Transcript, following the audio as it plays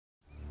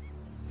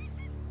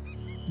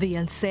The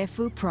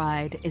Nsefu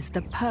pride is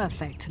the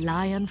perfect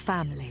lion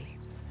family.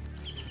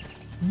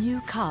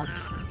 New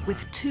cubs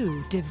with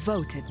 2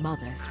 devoted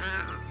mothers.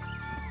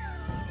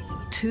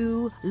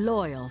 2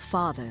 loyal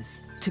fathers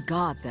to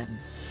guard them.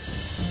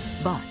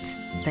 But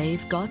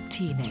they've got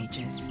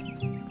teenagers,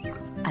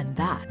 and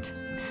that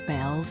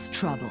spells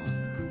trouble.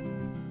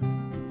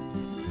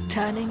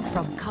 Turning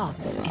from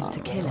cubs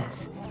into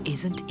killers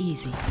isn't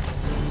easy.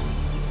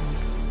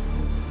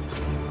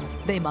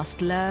 They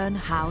must learn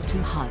how to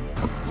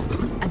hunt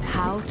and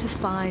how to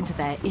find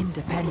their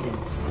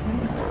independence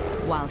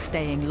while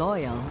staying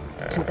loyal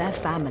to their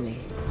family.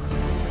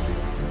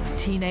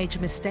 Teenage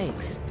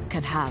mistakes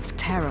can have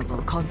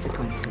terrible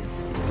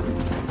consequences.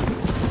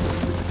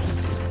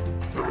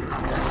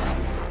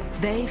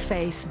 They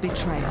face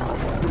betrayal,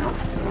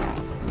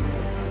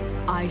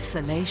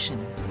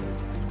 isolation,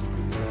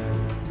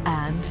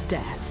 and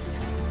death.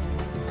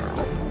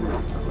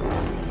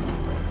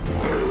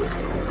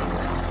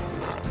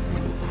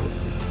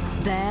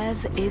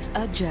 Theirs is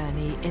a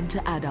journey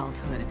into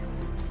adulthood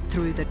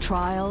through the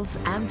trials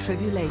and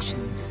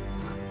tribulations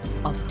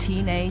of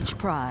teenage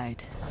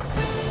pride.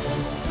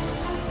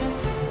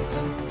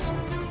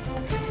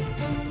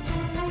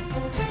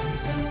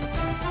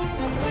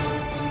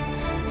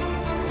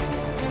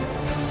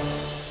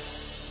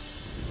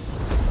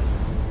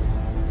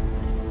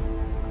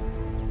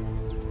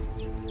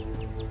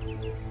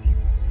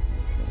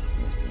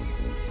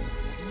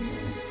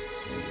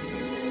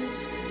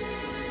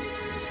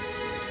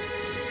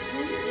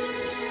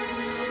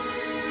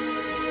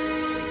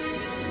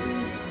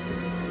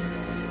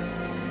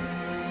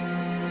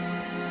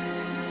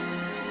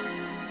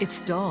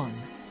 It's dawn,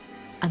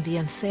 and the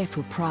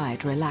Nsefu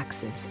pride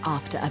relaxes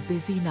after a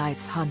busy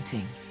night's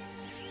hunting.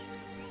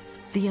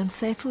 The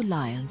Nsefu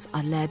lions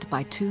are led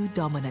by 2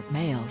 dominant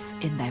males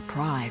in their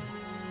prime.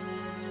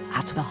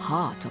 At the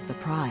heart of the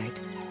pride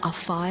are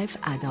 5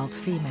 adult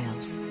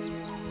females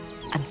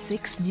and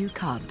 6 new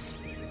cubs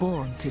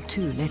born to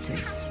 2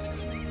 litters.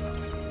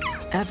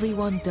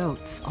 Everyone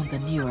dotes on the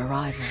new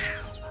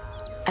arrivals.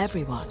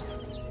 Everyone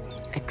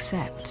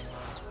except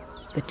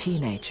the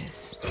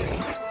teenagers.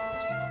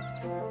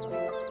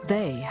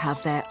 They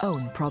have their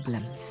own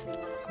problems.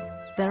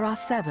 There are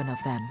 7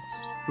 of them,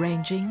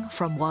 ranging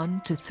from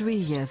 1 to 3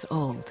 years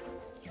old,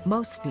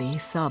 mostly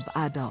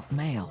sub-adult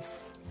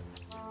males.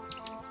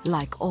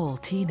 Like all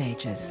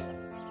teenagers,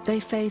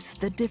 they face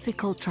the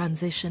difficult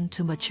transition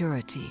to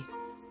maturity.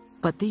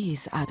 But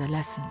these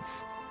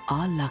adolescents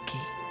are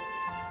lucky.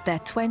 Their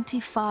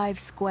 25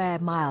 square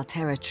mile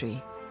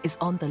territory is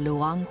on the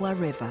Luangwa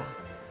River,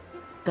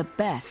 the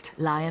best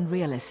lion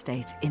real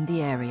estate in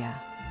the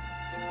area.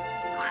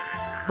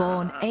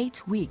 Born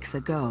 8 weeks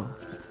ago,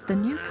 the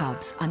new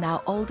cubs are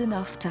now old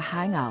enough to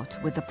hang out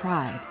with the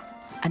pride,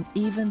 and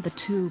even the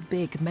 2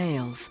 big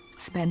males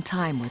spend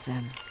time with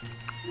them.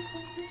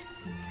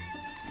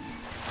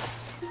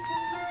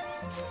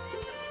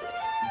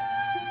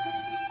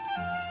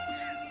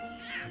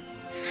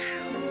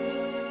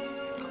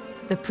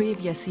 The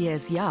previous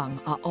year's young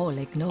are all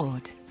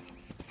ignored,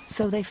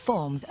 so they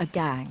formed a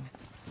gang.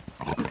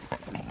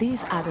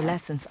 These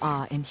adolescents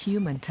are, in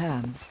human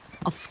terms,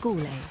 of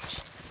school age.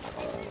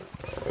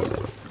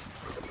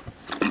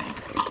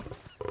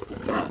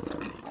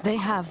 They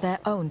have their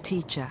own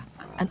teacher,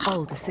 an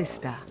older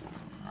sister.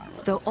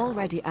 Though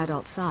already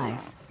adult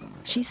size,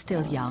 she's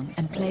still young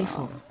and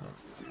playful.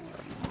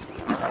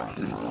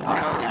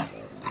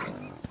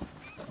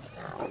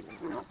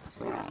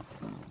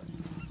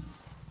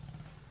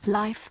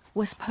 Life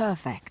was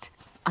perfect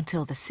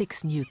until the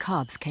 6 new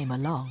cubs came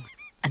along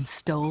and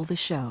stole the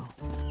show.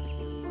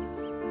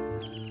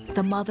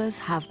 The mothers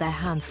have their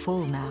hands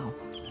full now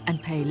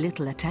and pay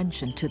little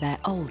attention to their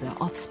older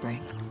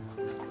offspring.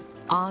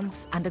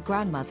 Aunts and a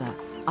grandmother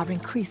are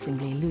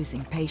increasingly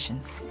losing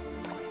patience.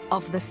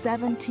 Of the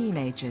 7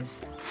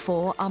 teenagers,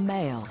 4 are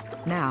male,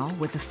 now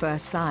with the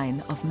first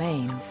sign of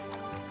manes.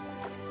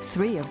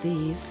 3 of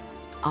these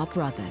are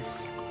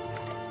brothers.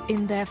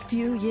 In their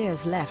few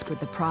years left with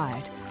the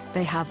pride,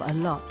 they have a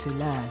lot to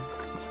learn.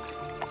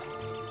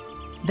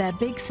 Their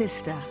big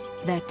sister,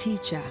 their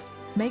teacher,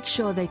 makes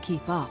sure they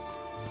keep up.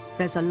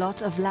 There's a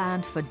lot of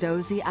land for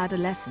dozy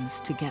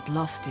adolescents to get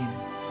lost in.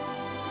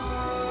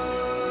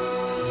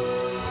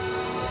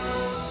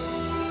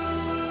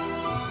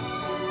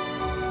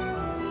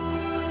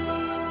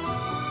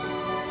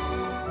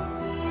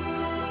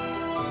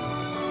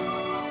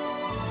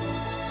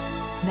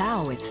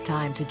 Now it's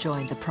time to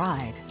join the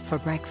pride for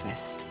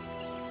breakfast.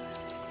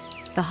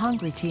 The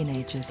hungry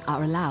teenagers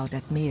are allowed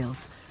at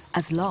meals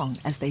as long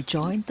as they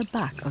join the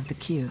back of the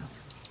queue.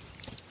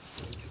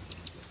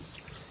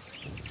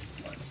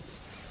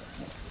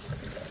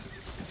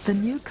 The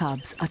new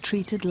cubs are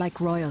treated like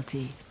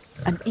royalty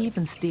and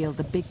even steal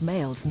the big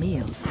males'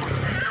 meals.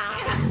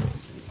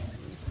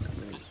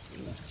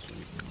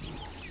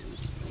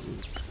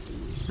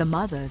 The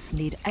mothers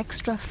need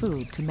extra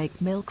food to make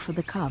milk for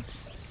the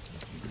cubs.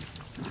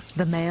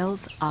 The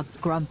males are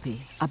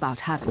grumpy about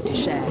having to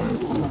share.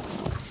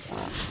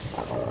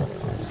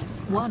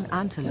 One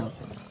antelope,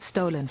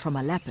 stolen from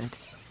a leopard,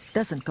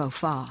 doesn't go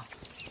far.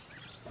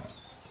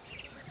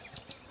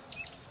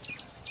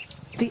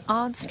 The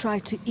ants try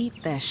to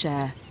eat their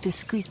share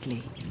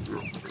discreetly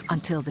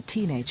until the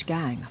teenage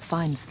gang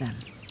finds them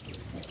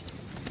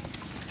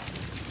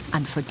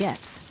and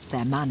forgets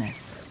their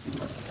manners.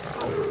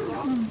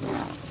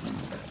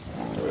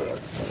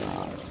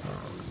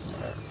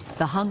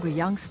 The hungry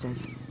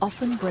youngsters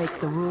often break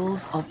the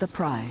rules of the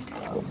pride.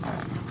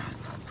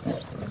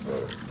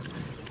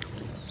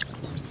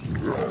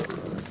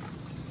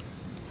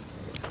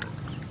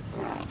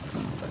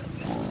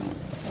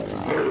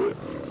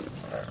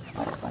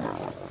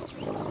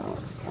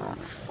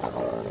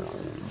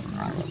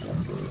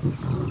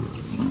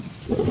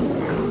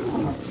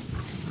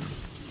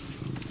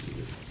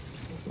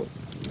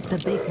 The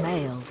big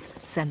males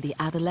send the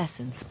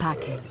adolescents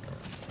packing.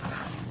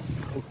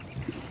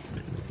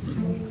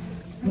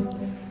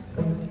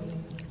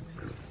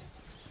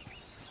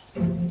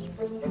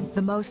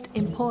 The most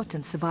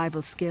important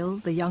survival skill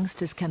the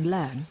youngsters can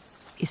learn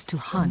is to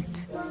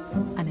hunt,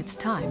 and it's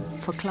time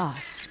for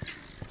class.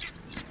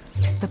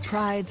 The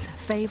pride's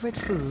favorite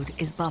food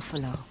is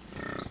buffalo.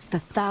 The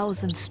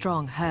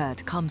 1,000-strong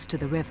herd comes to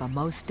the river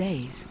most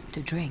days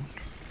to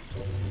drink.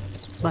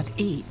 But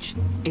each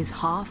is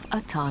half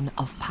a ton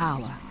of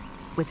power,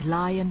 with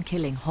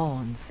lion-killing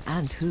horns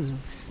and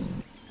hooves.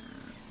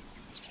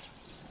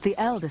 The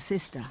elder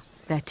sister,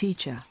 their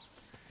teacher,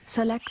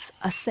 selects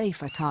a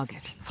safer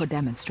target for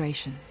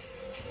demonstration.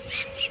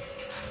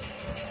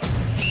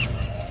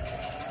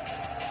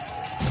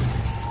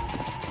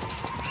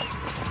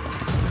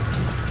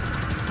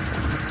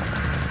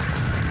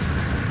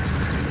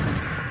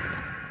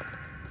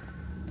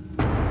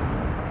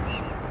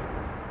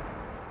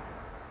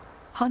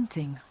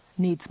 Hunting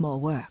needs more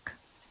work.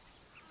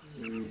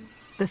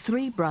 The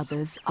three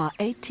brothers are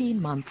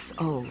 18 months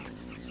old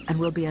and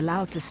will be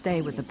allowed to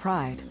stay with the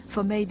pride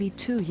for maybe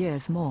 2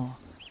 years more,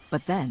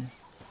 but then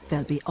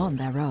they'll be on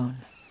their own.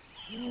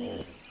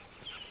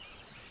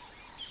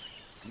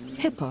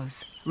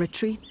 Hippos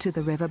retreat to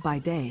the river by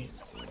day,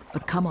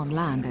 but come on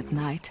land at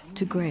night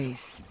to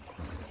graze.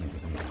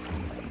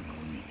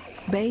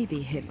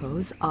 Baby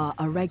hippos are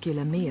a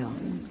regular meal,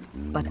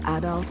 but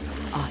adults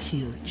are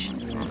huge,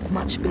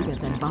 much bigger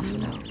than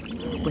buffalo,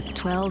 with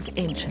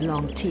 12-inch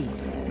long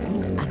teeth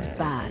and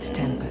bad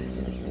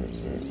tempers.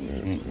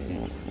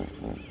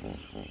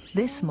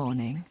 This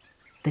morning,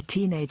 the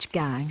teenage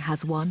gang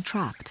has one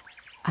trapped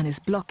and is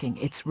blocking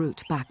its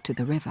route back to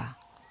the river.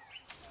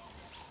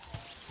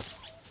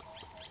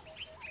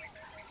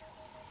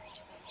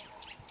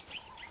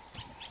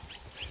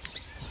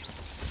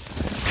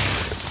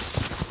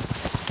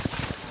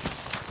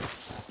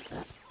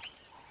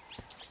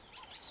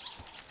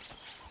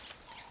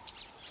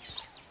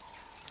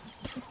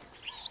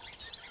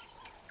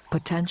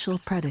 Potential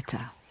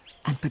predator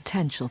and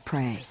potential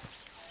prey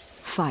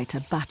fight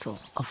a battle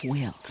of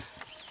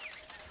wills.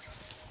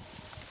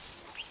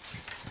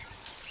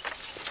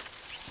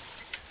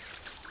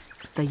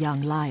 The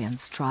young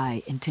lions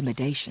try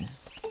intimidation,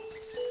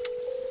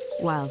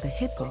 while the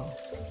hippo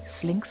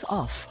slinks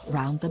off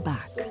round the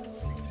back.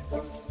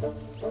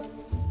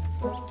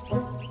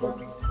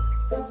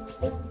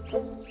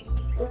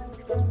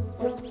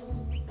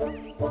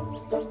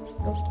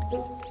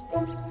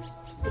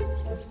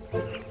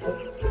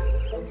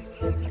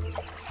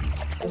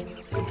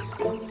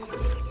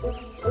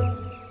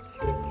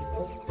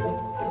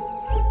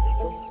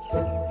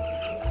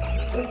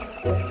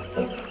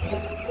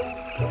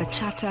 The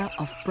chatter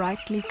of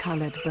brightly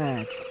colored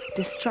birds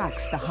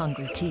distracts the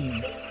hungry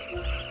teens.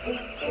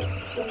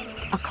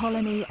 A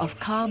colony of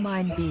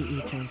carmine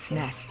bee-eaters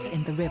nests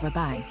in the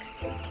riverbank.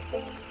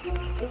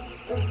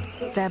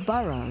 Their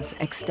burrows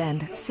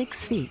extend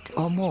 6 feet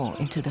or more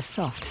into the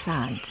soft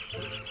sand.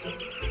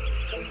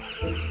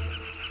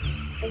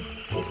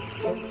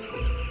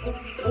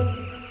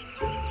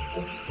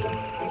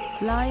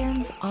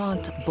 Lions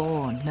aren't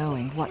born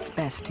knowing what's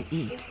best to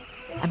eat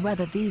and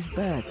whether these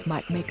birds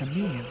might make a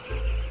meal.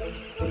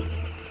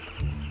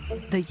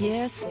 The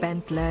years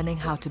spent learning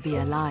how to be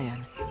a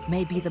lion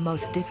may be the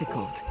most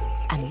difficult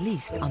and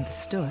least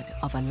understood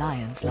of a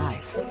lion's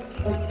life.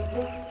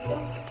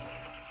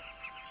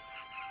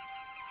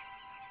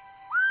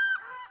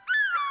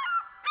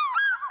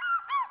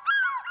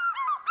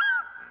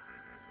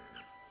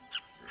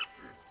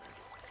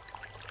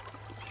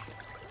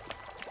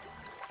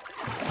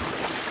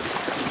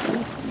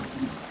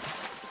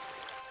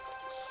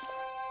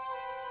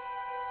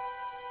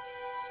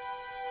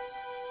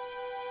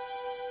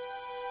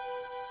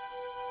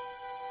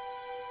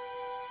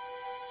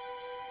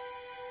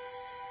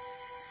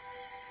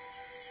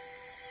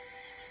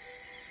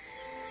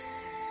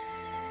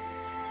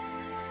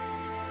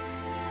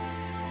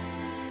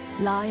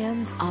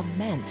 Lions are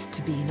meant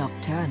to be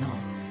nocturnal,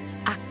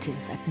 active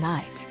at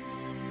night.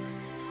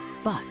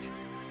 But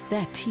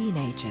they're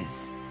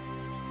teenagers.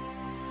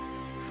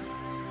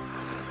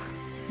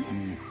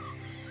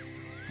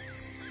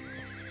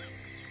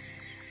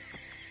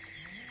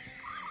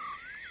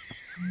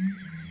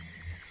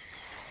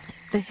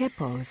 The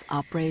hippos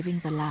are braving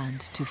the land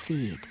to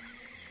feed.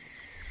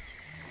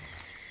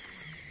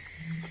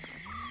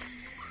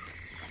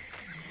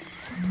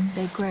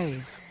 They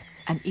graze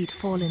and eat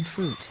fallen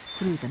fruit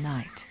through the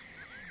night.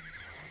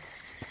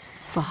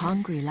 For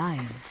hungry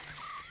lions,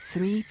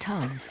 3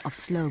 tons of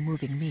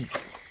slow-moving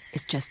meat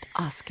is just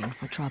asking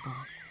for trouble.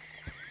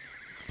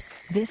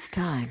 This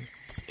time,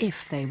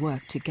 if they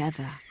work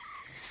together,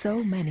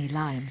 so many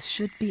lions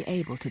should be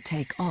able to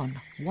take on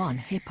 1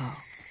 hippo.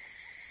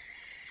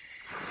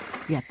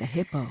 Yet the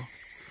hippo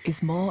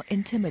is more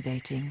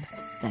intimidating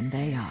than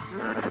they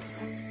are.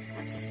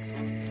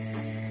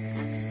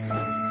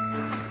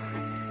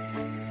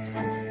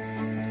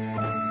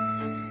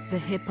 The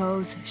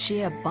hippo's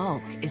sheer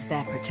bulk is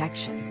their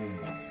protection,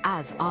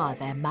 as are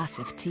their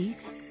massive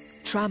teeth,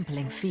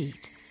 trampling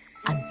feet,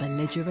 and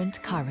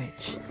belligerent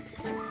courage.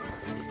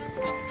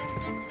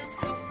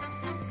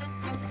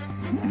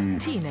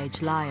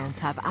 Teenage lions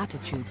have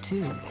attitude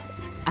too,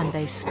 and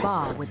they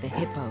spar with the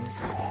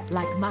hippos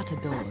like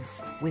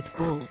matadors with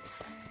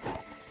bulls.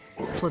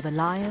 For the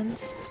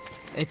lions,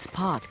 it's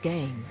part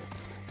game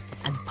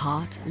and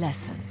part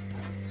lesson.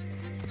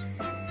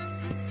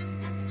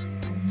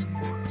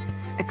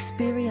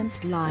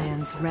 Experienced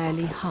lions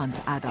rarely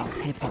hunt adult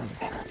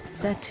hippos.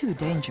 They're too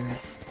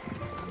dangerous,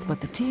 but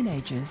the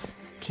teenagers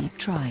keep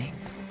trying.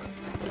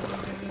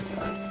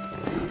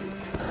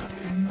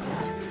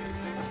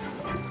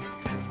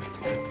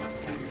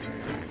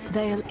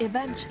 They'll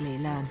eventually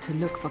learn to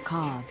look for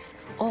calves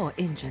or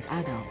injured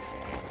adults,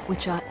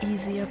 which are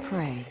easier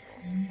prey.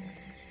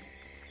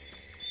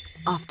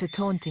 After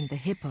taunting the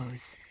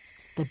hippos,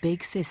 the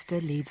big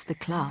sister leads the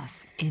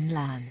class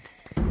inland.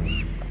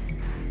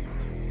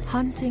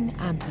 Hunting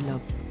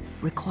antelope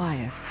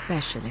requires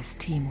specialist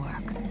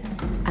teamwork,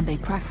 and they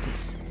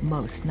practice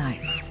most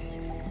nights.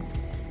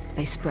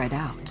 They spread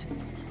out.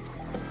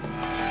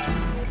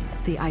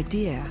 The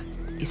idea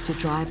is to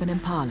drive an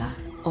impala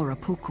or a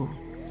puku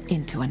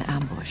into an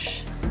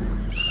ambush.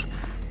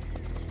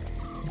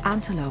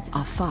 Antelope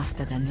are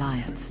faster than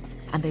lions,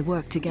 and they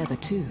work together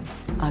too,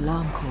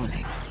 alarm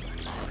calling.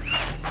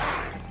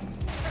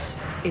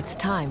 It's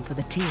time for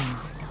the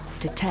teens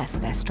to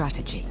test their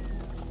strategy.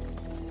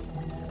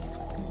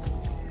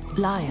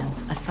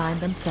 Lions assign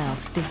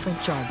themselves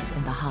different jobs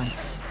in the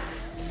hunt.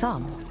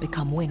 Some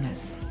become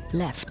wingers,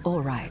 left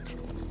or right.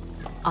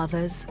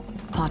 Others,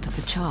 part of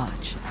the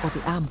charge or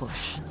the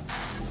ambush.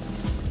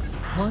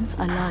 Once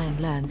a lion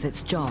learns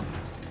its job,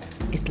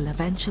 it'll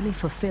eventually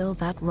fulfill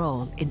that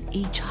role in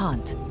each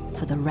hunt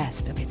for the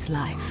rest of its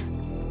life.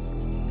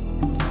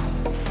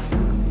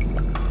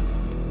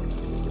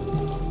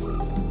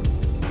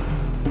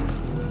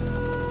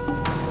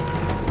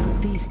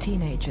 These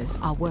teenagers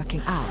are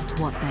working out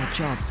what their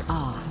jobs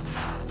are.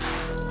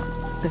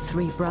 The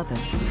 3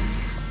 brothers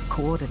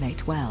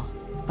coordinate well,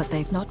 but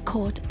they've not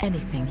caught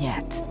anything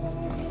yet.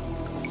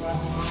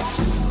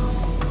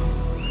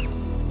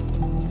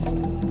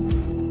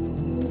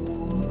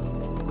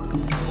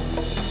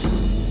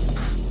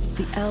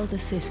 The elder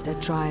sister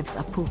drives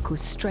a puku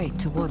straight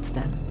towards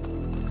them.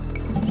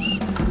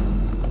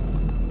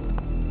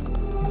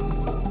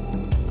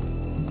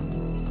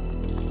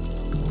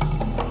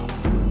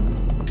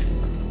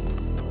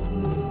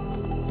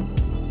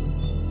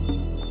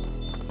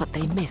 But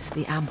they miss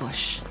the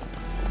ambush.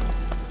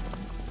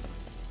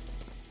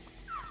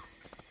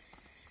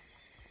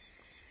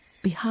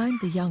 Behind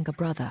the younger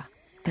brother,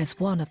 there's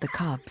one of the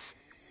cubs,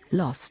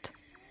 lost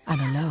and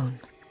alone.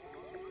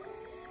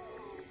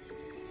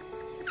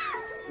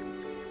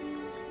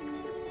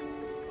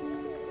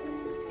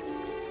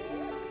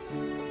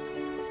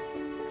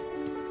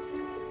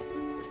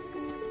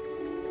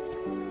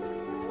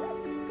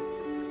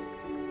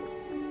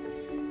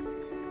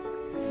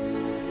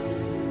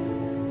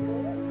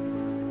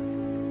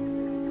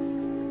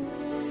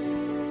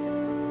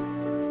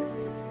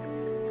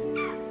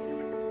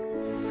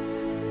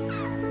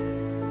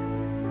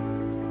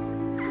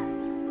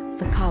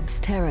 The cub's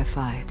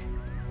terrified.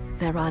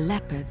 There are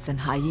leopards and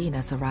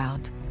hyenas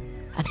around,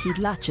 and he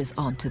latches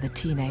on to the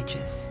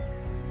teenagers.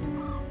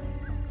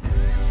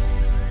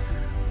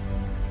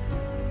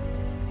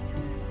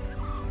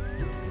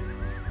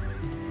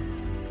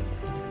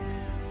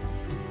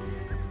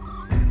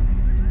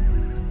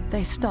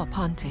 They stop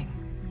hunting.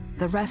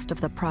 The rest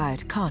of the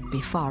pride can't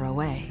be far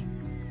away.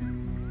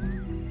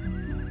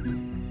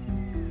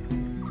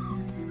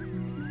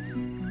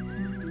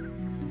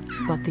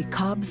 But the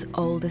cub's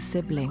older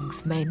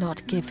siblings may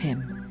not give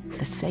him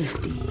the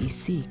safety he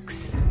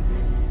seeks.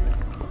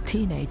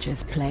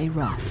 Teenagers play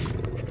rough.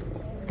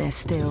 There's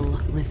still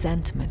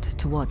resentment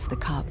towards the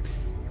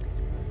cubs.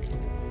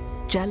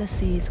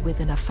 Jealousies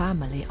within a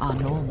family are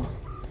normal.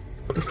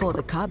 Before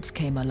the cubs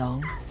came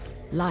along,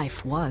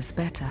 life was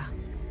better.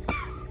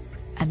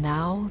 And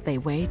now they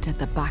wait at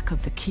the back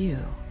of the queue.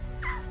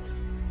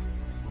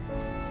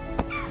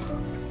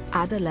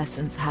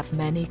 Adolescents have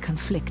many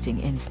conflicting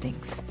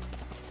instincts.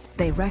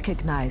 They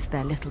recognize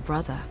their little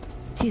brother.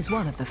 He's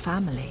one of the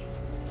family.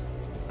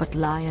 But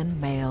lion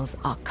males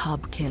are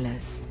cub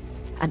killers,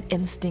 an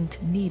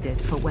instinct needed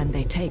for when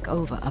they take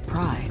over a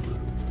pride.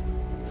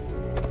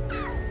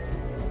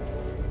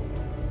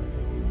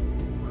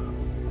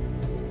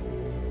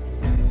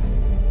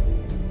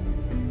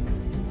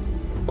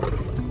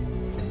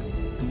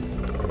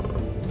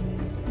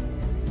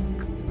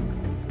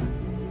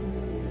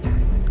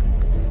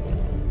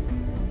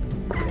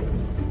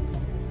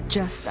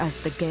 Just as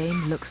the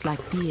game looks like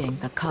being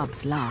the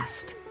cub's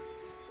last,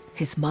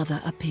 his mother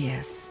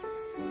appears.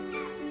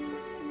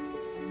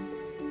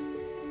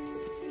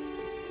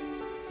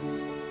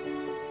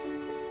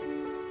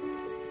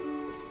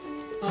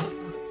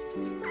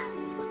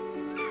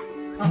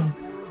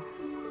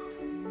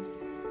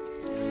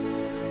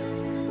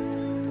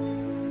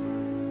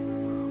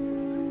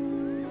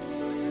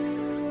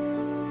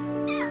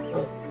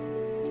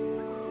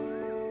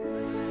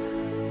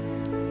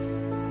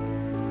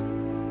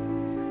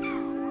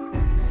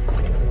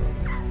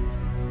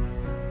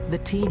 The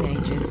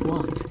teenagers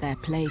want their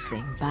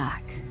plaything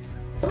back.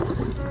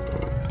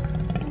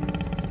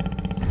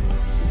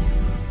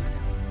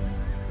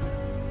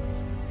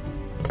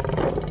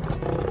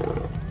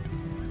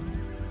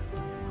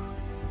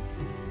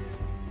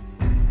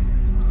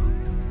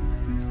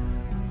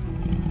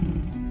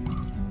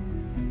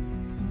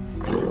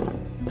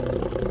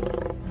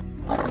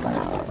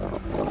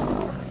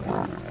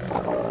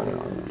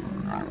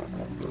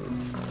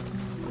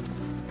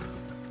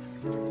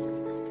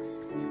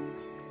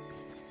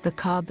 The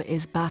cub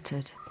is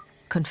battered,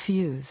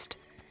 confused,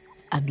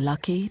 and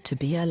lucky to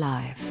be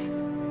alive.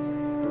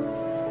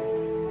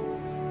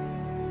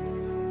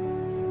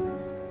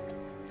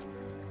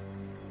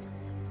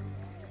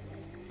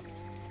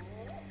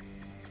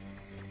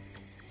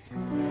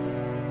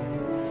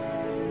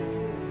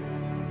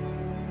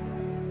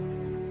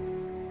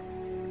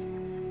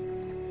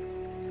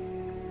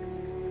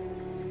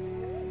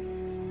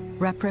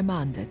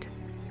 Reprimanded,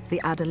 the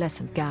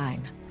adolescent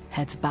gang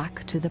heads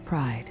back to the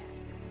Pride.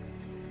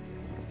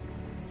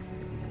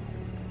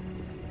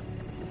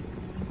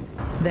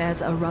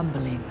 There's a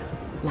rumbling,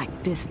 like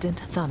distant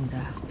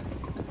thunder.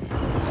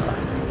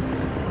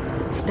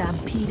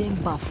 Stampeding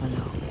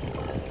buffalo.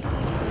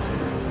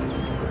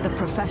 The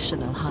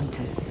professional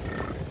hunters,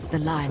 the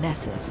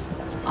lionesses,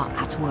 are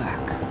at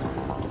work.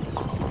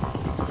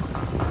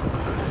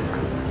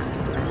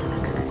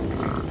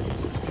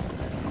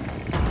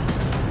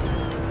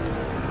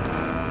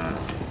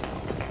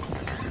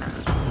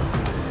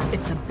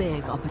 It's a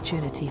big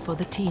opportunity for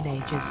the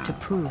teenagers to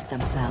prove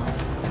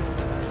themselves.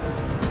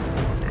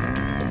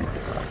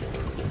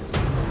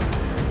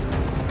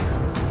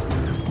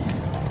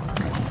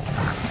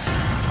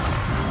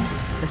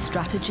 The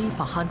strategy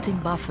for hunting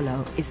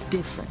buffalo is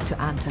different to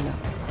antelope.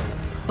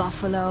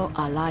 Buffalo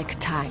are like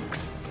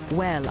tanks,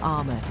 well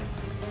armored.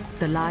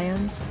 The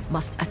lions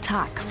must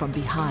attack from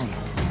behind.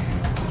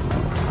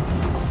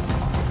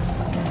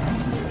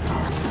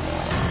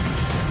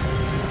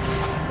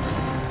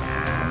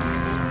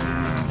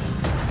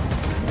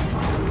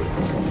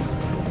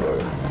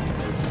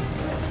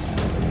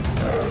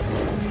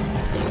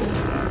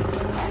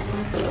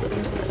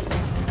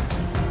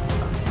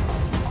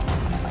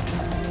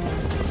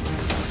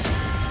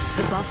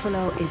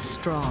 Buffalo is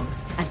strong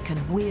and can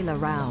wheel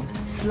around,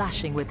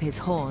 slashing with his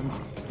horns,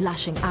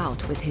 lashing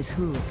out with his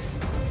hooves.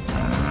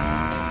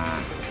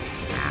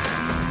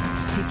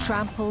 He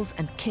tramples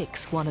and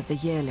kicks one of the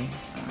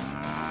yearlings.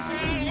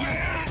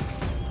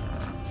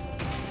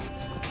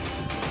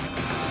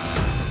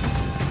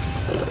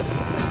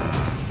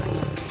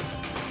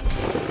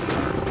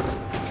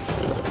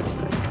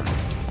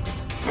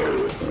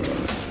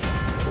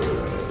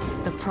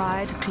 The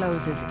pride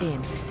closes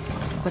in.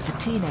 But the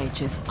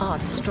teenagers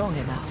aren't strong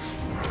enough.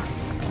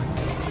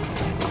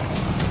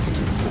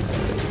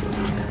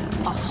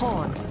 A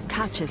horn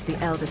catches the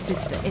elder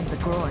sister in the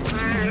groin.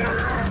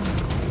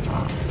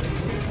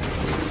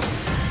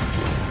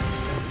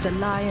 The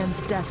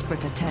lion's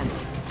desperate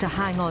attempts to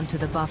hang on to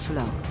the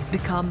buffalo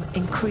become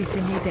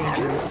increasingly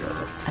dangerous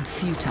and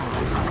futile.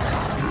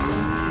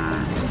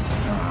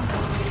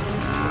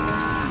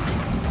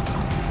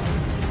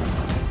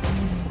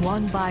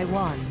 One by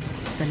one,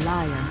 the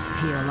lions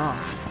peel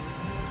off.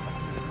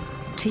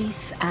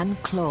 Teeth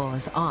and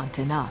claws aren't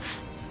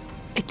enough.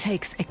 It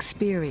takes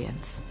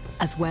experience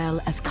as well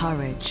as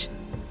courage,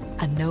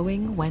 and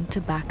knowing when to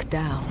back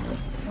down.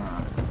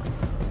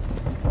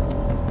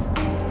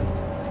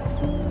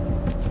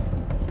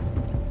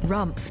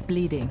 Rumps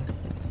bleeding,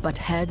 but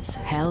heads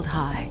held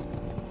high.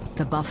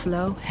 The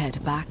buffalo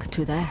head back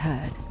to their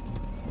herd.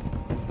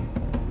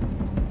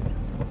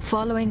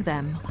 Following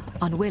them,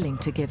 unwilling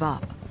to give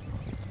up,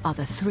 are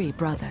the three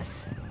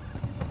brothers.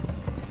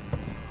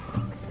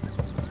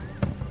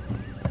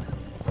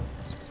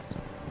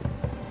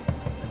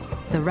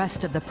 The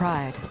rest of the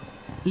pride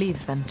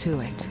leaves them to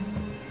it.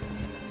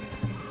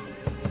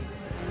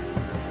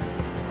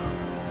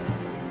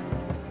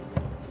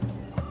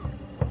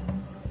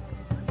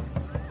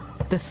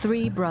 The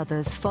three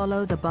brothers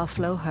follow the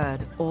buffalo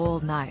herd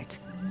all night,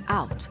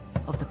 out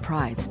of the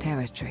pride's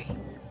territory.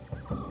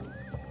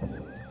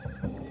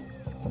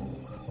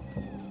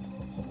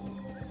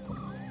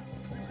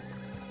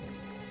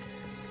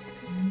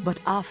 But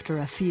after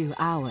a few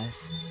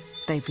hours,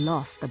 they've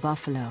lost the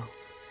buffalo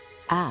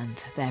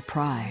and their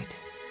pride.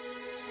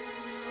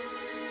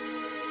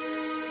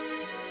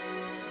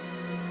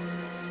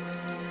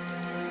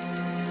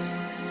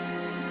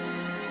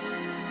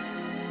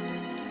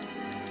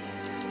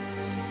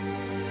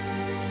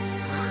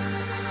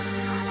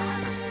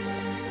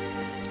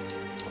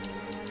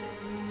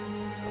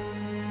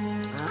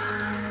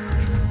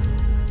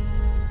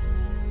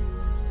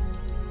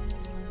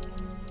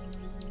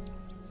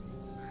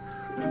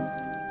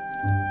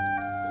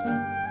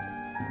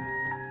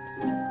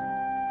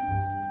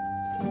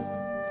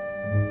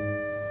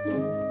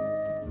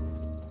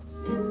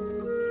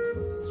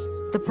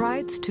 The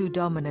pride's two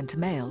dominant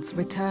males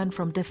return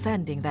from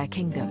defending their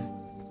kingdom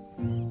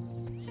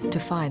to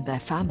find their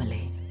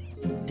family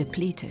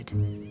depleted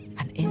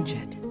and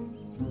injured.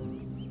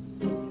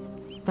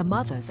 The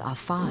mothers are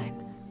fine.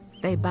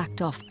 They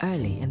backed off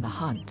early in the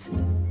hunt.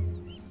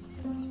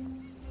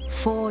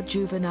 4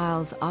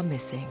 juveniles are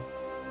missing,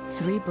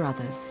 3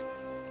 brothers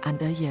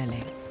and a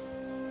yearling.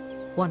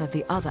 One of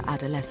the other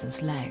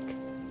adolescents' leg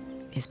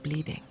is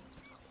bleeding.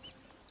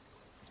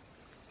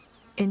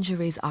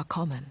 Injuries are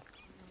common.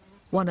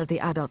 One of the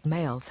adult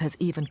males has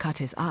even cut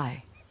his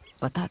eye,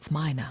 but that's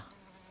minor.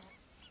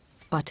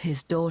 But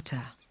his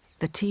daughter,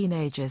 the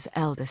teenager's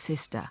elder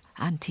sister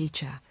and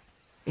teacher,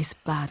 is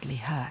badly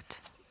hurt.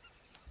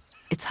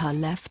 It's her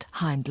left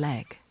hind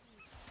leg.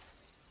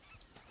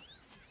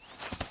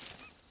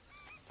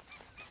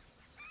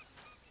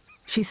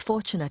 She's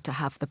fortunate to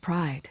have the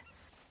pride.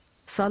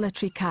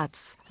 Solitary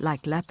cats,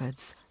 like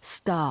leopards,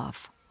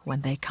 starve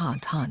when they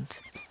can't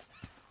hunt.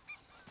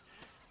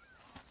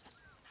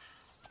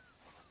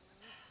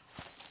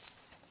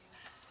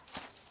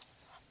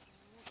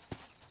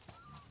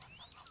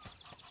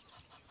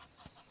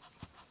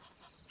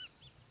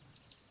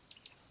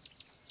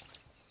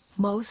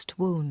 Most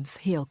wounds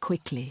heal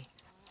quickly.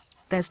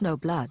 There's no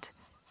blood,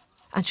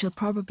 and she'll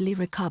probably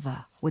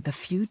recover with a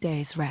few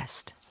days'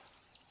 rest.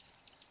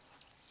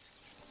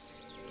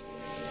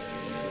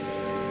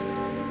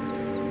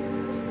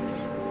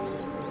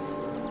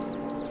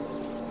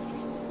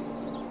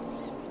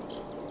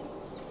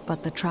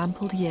 But the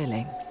trampled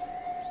yearling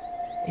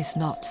is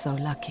not so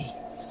lucky.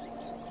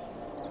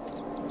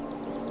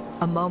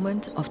 A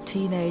moment of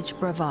teenage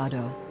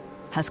bravado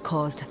has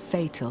caused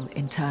fatal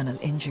internal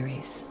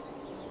injuries.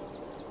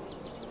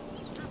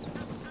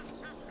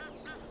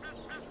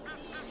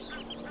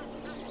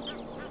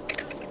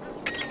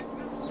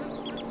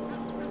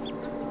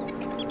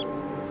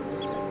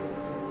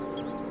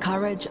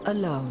 Courage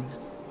alone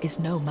is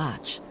no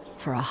match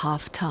for a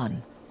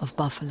half-ton of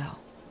buffalo.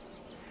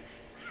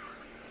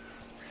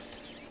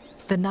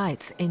 The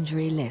night's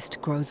injury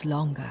list grows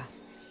longer.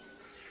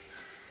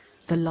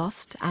 The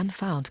lost and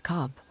found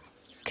cub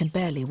can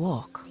barely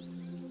walk.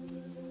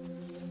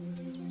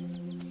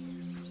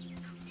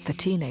 The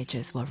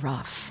teenagers were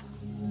rough.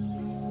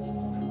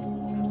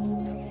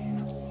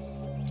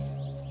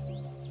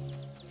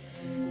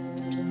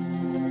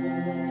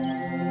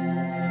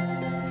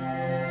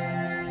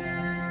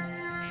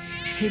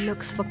 He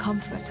looks for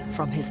comfort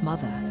from his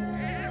mother,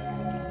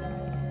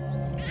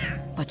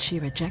 but she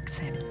rejects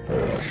him.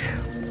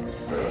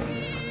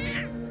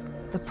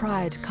 The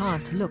pride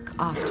can't look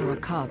after a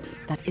cub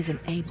that isn't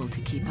able to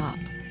keep up.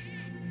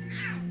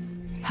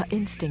 Her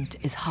instinct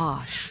is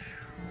harsh,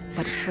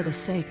 but it's for the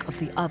sake of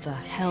the other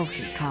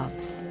healthy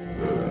cubs.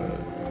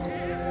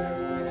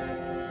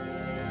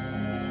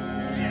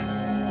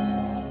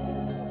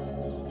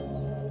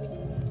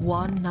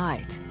 One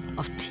night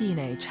of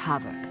teenage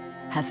havoc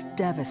has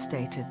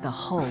devastated the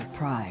whole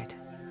pride.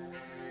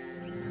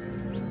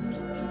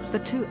 The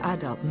 2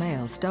 adult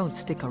males don't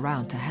stick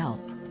around to help.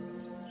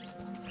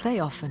 They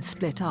often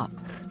split up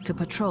to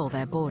patrol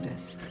their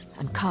borders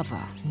and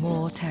cover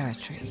more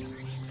territory.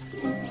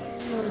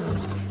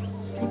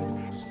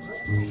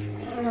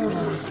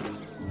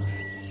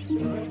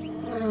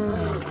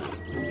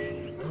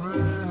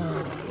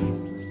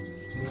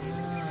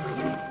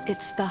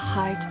 It's the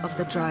height of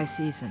the dry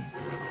season,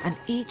 and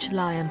each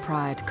lion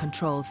pride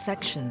controls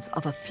sections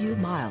of a few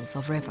miles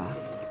of river,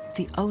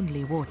 the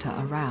only water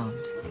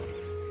around.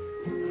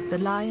 The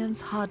lions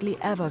hardly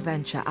ever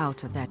venture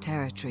out of their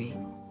territory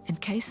in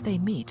case they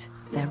meet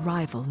their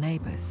rival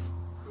neighbors.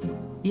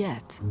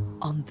 Yet,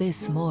 on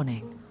this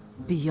morning,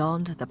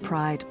 beyond the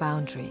pride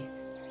boundary,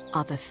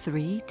 are the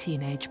 3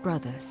 teenage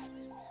brothers,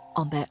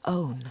 on their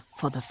own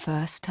for the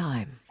first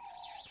time.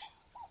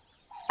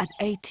 At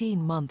 18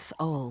 months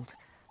old,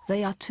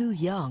 they are too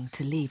young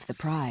to leave the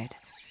pride,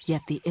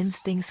 yet the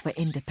instincts for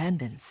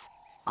independence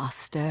are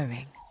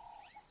stirring.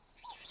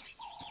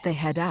 They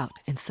head out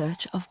in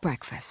search of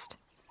breakfast.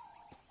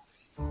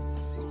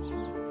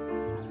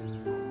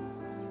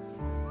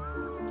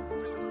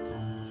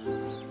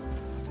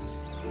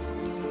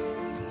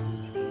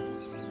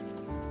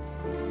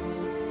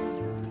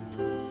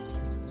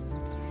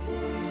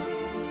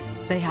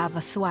 They have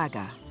a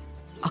swagger,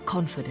 a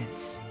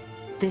confidence.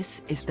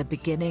 This is the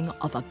beginning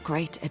of a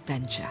great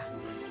adventure.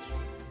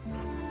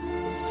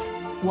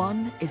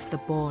 One is the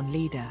born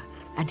leader,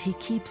 and he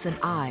keeps an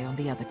eye on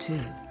the other 2.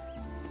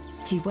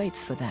 He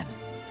waits for them.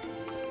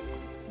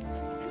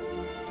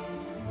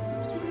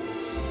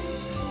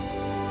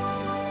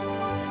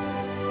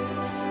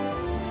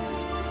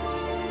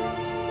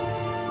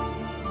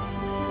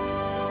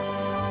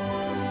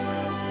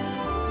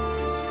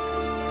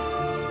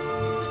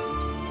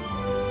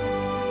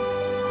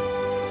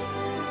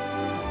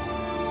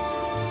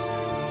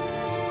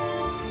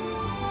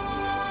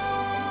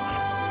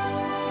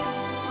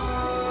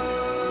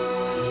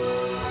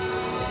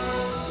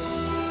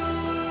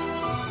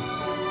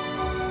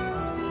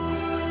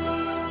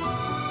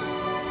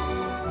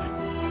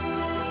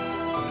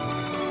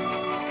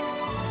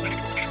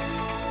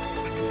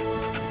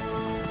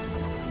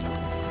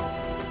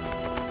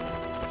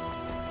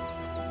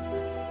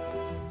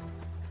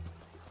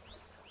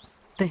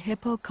 The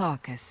hippo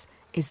carcass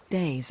is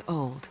days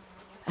old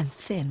and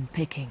thin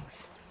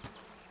pickings.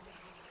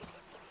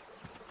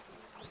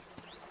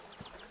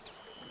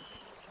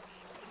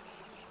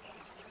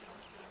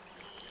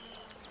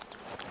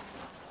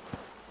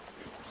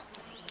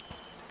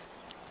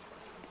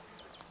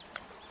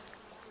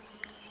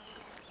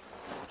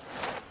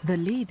 The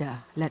leader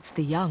lets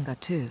the younger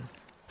two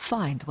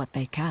find what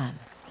they can.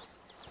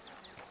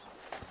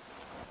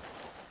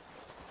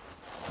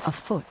 A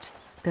foot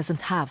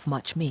doesn't have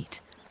much meat,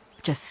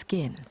 just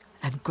skin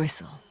and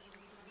gristle.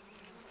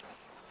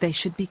 They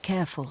should be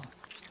careful.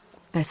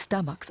 Their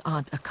stomachs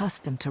aren't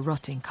accustomed to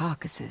rotting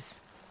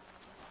carcasses.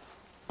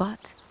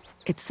 But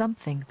it's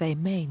something they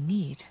may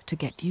need to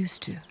get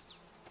used to.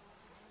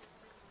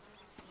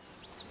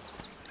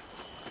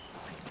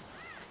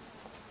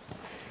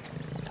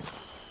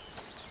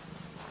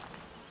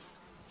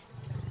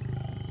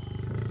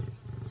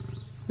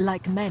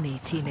 Like many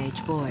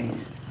teenage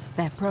boys,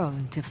 they're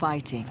prone to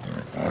fighting.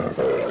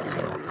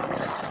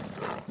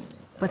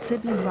 But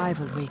sibling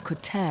rivalry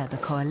could tear the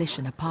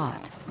coalition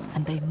apart,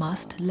 and they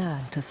must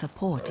learn to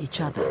support each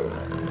other.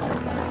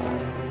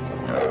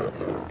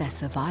 Their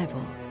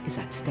survival is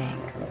at stake.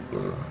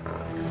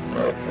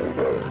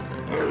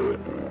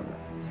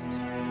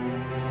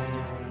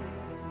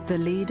 The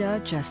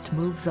leader just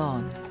moves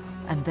on,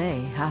 and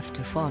they have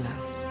to follow.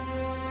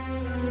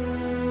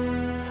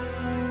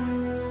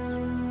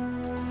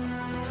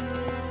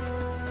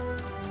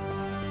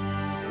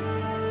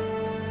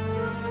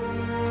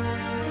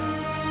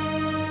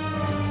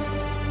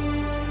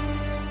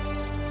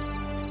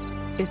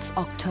 It's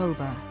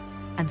October,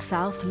 and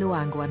South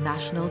Luangwa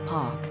National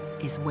Park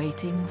is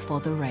waiting for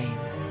the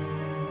rains.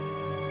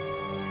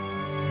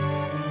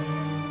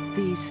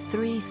 These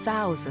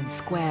 3,000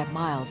 square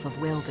miles of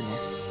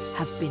wilderness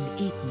have been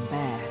eaten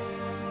bare.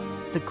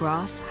 The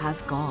grass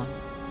has gone.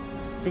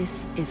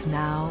 This is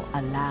now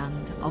a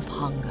land of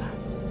hunger.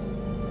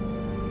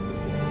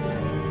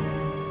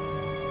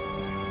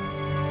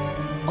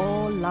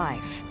 All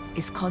life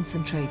is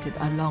concentrated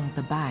along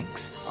the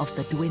banks of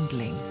the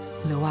dwindling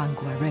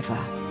Luangwa River.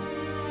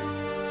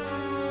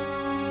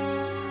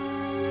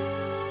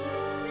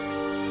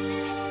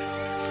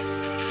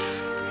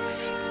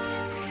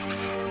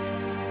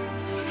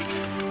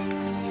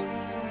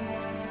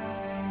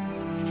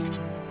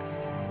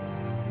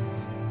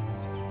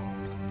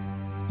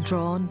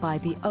 Drawn by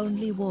the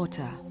only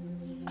water,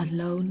 a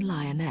lone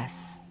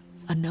lioness,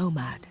 a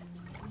nomad.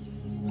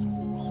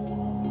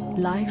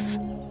 Life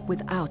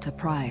without a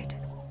pride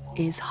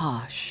is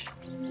harsh.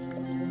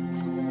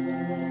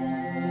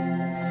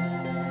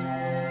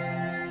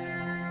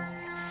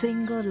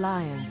 Single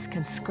lions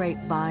can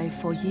scrape by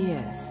for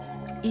years,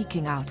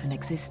 eking out an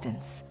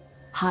existence,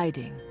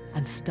 hiding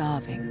and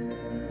starving.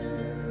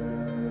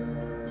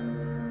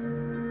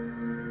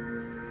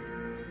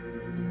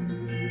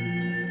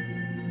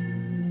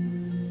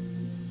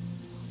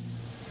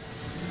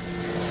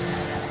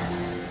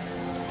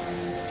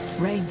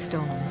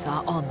 Rainstorms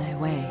are on their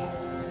way.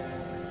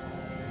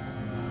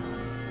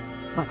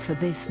 But for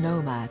this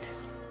nomad,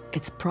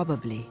 it's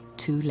probably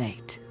too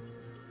late.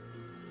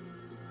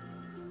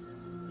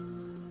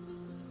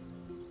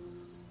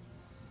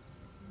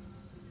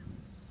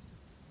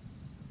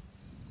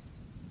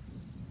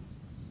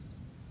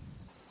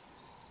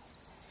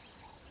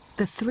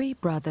 The three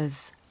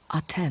brothers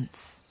are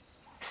tense,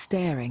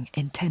 staring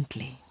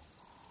intently.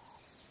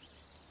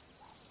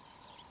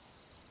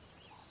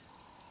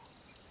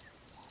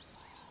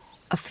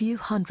 A few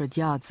hundred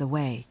yards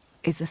away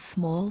is a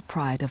small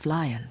pride of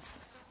lions,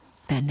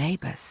 their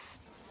neighbors.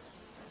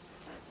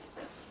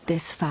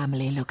 This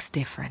family looks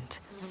different,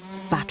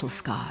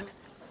 battle-scarred.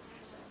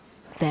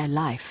 Their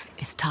life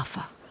is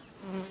tougher.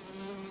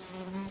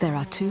 There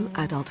are 2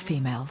 adult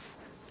females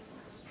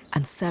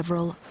and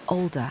several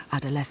older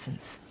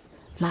adolescents,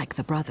 like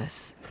the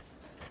brothers.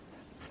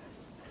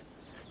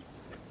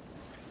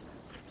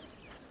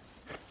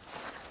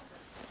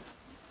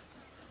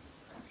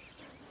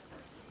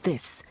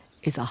 This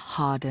is a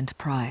hardened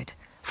pride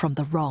from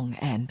the wrong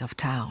end of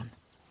town.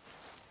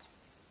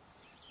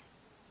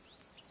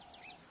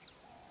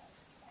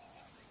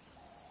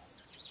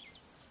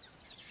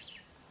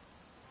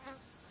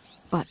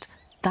 But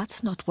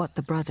that's not what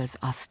the brothers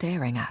are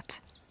staring at.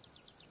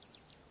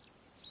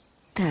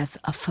 There's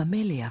a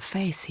familiar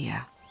face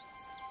here.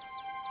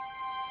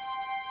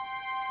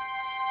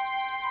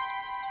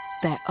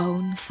 Their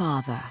own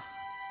father.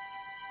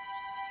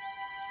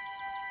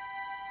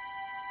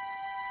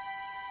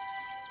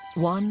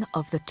 One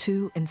of the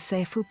 2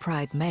 Nsefu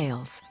pride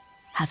males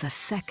has a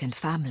second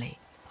family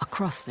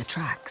across the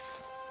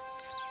tracks.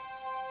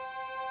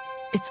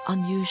 It's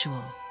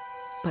unusual,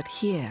 but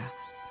here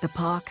the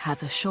park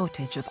has a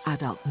shortage of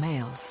adult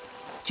males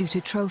due to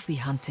trophy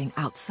hunting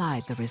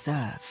outside the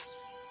reserve.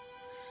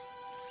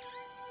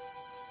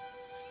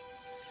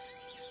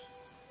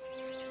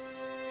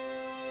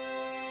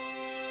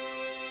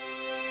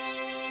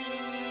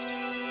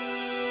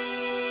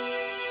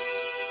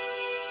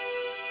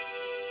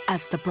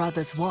 As the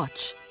brothers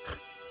watch,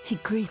 he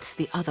greets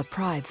the other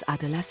pride's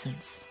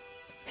adolescents,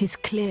 He's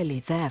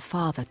clearly their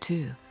father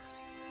too.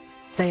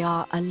 They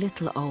are a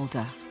little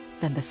older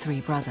than the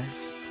three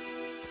brothers.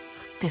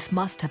 This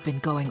must have been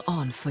going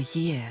on for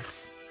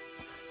years.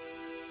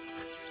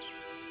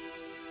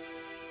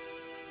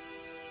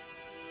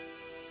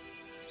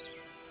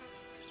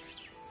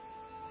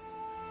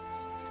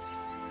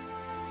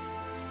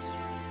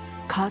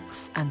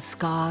 Cuts and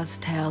scars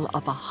tell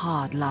of a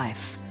hard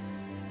life.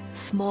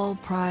 Small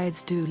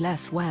prides do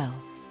less well,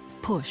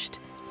 pushed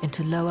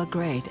into lower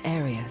grade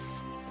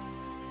areas.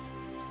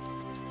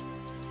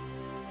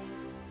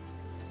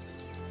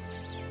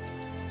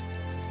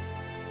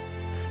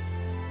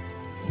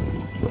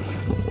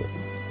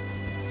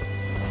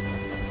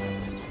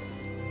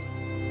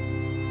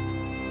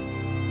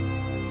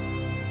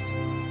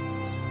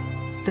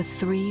 The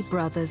three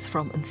brothers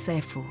from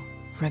Nsefu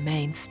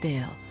remain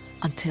still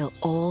until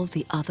all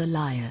the other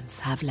lions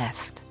have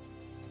left.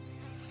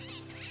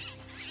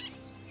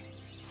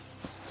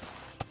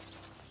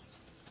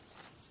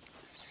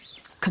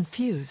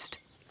 Confused,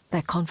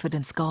 their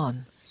confidence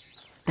gone,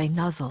 they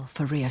nuzzle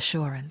for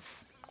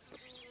reassurance.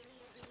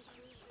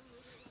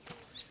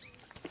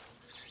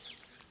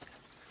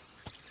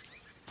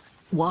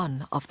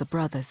 One of the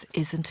brothers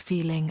isn't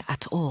feeling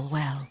at all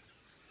well.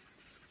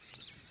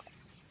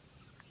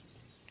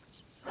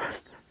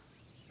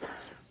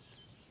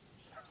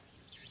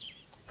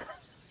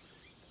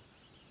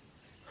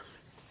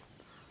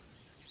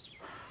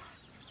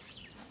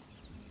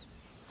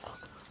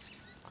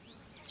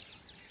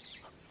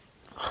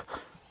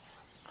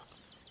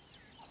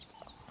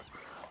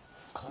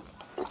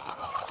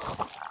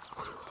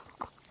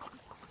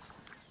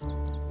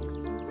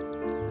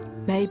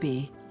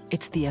 Maybe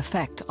it's the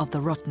effect of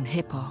the rotten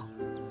hippo.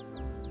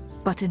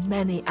 But in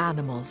many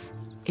animals,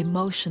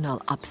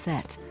 emotional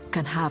upset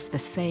can have the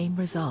same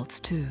results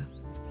too.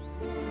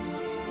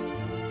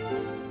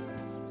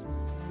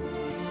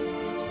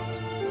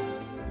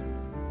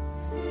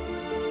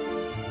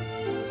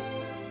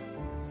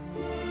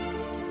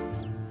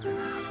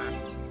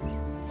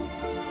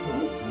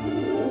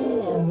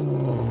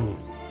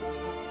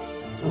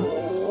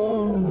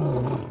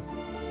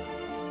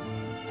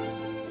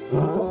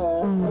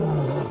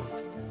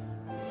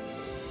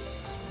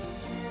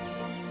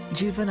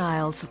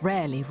 Juveniles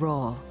rarely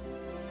roar,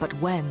 but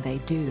when they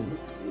do,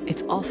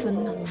 it's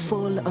often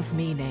full of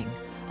meaning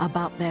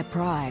about their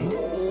pride,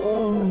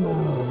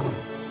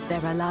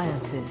 their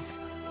alliances,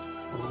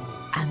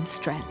 and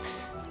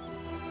strengths.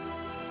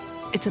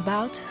 It's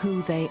about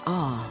who they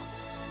are.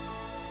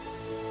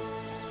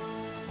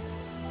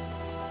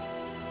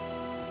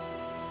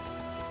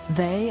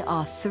 They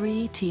are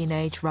three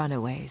teenage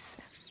runaways,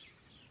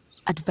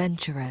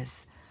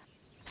 adventurers,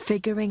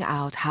 figuring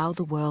out how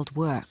the world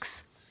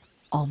works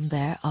on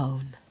their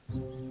own.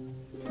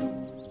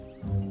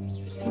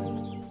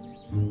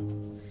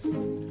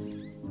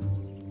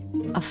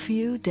 A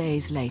few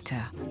days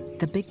later,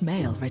 the big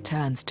male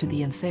returns to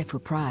the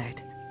Nsefu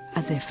pride,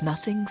 as if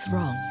nothing's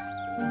wrong.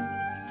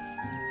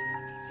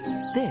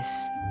 This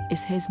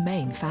is his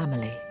main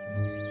family.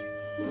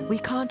 We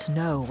can't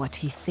know what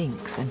he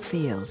thinks and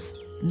feels,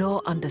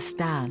 nor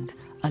understand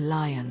a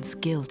lion's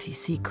guilty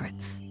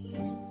secrets.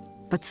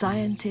 But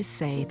scientists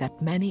say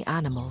that many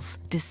animals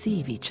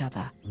deceive each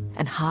other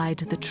and hide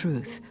the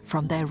truth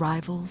from their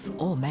rivals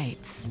or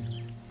mates.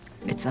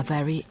 It's a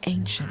very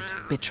ancient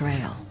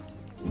betrayal.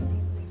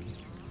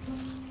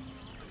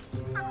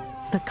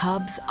 The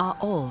cubs are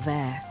all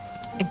there,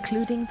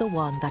 including the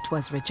one that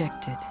was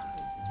rejected.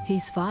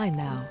 He's fine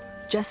now,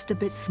 just a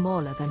bit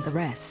smaller than the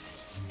rest.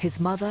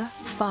 His mother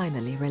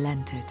finally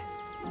relented.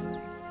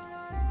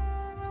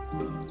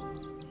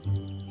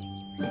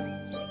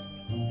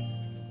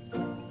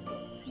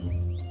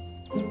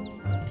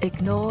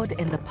 Ignored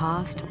in the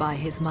past by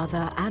his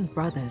mother and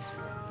brothers,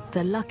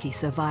 the lucky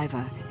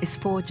survivor is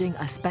forging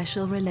a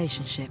special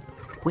relationship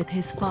with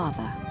his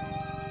father.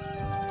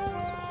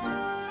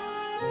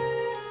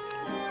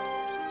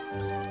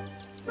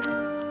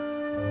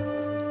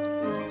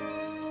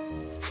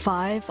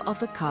 Five of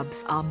the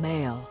cubs are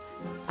male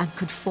and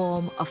could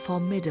form a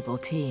formidable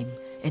team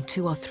in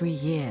 2 or 3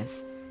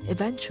 years,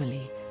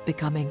 eventually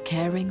becoming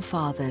caring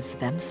fathers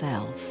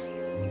themselves.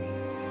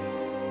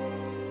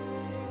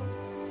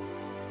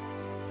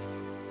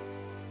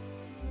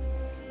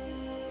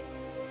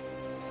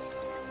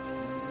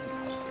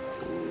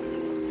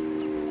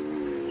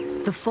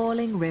 The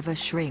falling river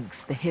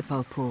shrinks the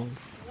hippo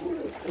pools.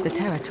 The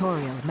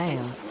territorial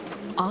males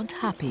aren't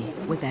happy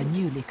with their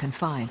newly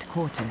confined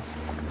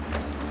quarters.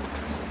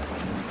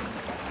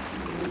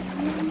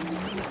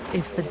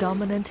 If the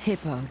dominant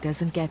hippo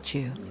doesn't get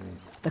you,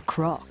 the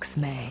crocs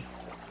may.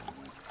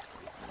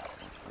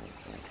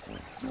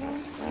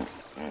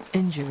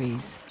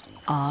 Injuries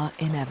are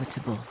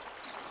inevitable.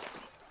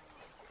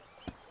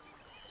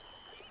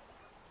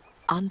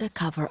 Under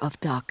cover of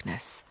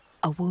darkness,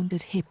 a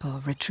wounded hippo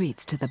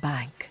retreats to the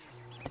bank.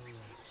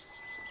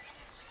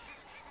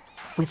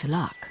 With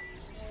luck,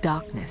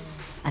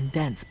 darkness and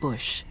dense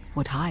bush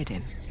would hide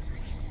him.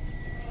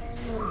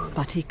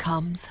 But he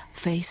comes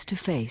face to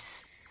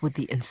face with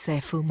the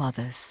Nsefu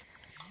mothers,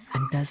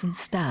 and doesn't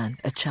stand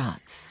a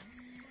chance.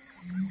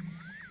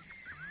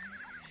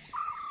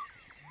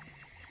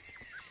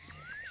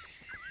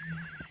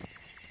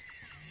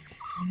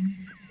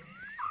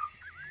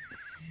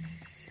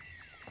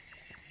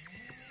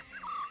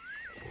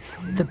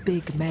 The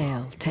big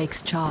male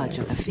takes charge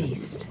of the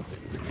feast.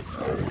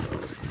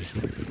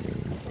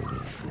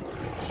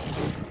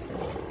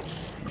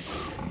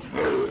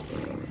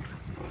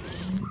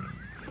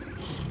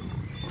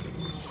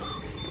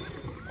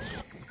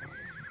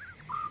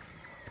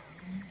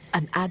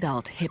 An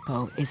adult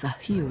hippo is a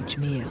huge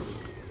meal,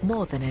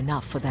 more than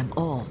enough for them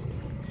all.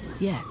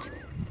 Yet,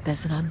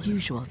 there's an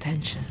unusual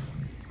tension.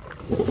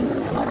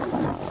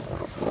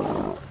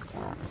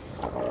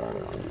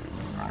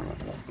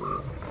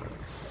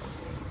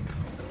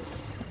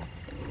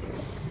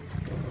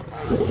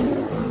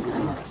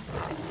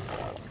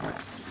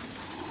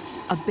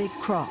 A big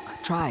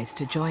croc tries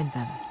to join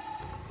them.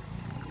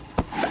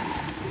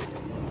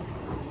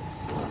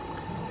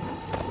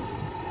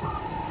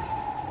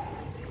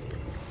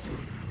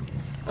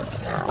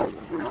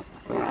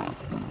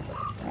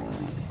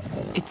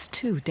 It's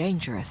too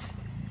dangerous,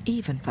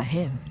 even for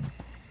him.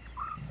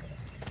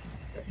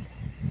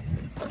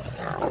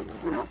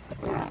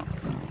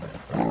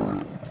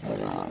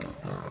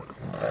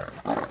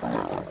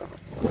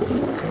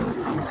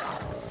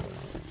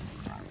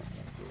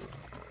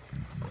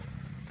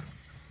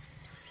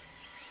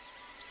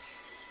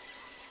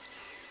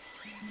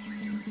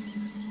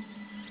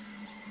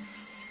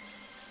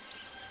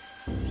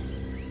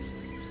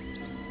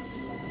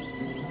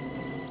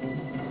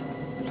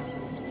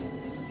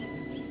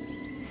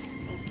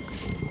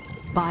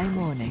 By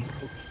morning,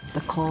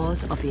 the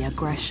cause of the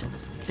aggression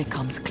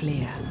becomes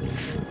clear.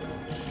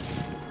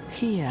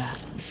 Here,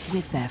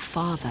 with their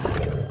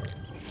father,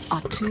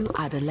 are two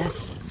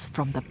adolescents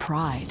from the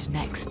pride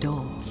next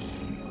door.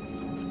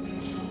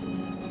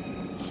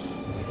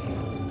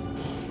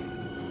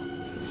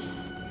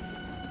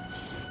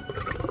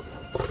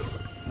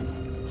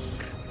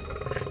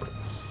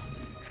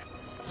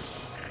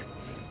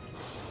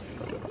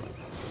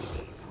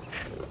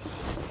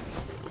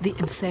 The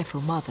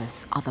Nsefu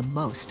mothers are the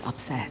most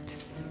upset.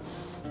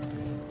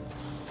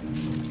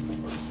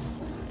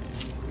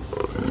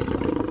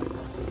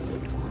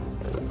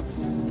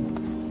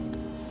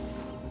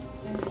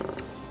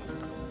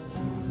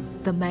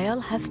 The male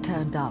has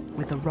turned up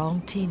with the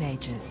wrong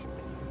teenagers.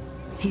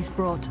 He's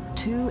brought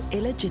two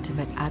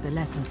illegitimate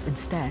adolescents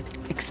instead,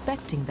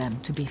 expecting them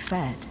to be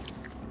fed.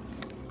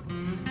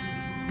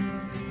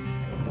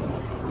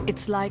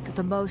 It's like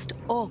the most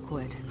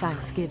awkward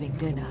Thanksgiving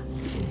dinner.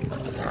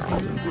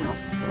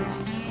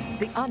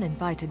 The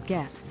uninvited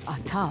guests are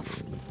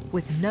tough,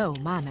 with no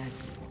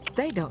manners.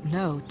 They don't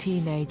know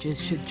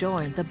teenagers should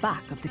join the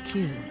back of the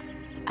queue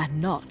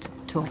and not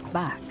talk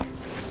back.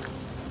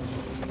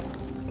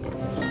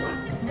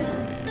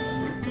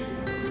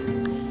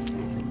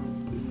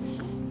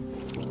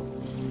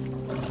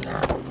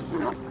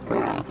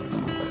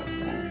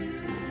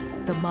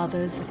 The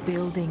mother's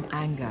building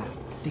anger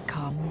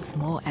becomes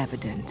more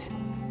evident.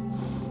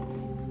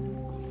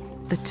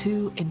 The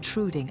two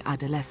intruding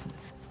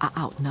adolescents are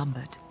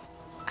outnumbered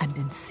and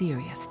in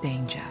serious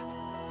danger.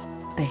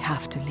 They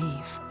have to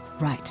leave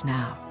right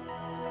now.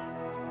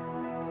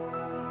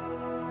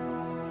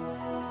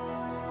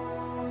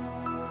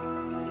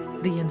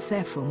 The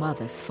Nsefu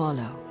mothers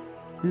follow,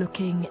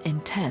 looking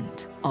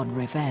intent on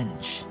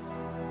revenge.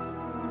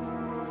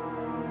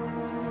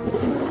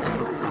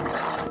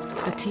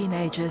 The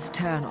teenagers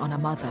turn on a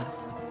mother.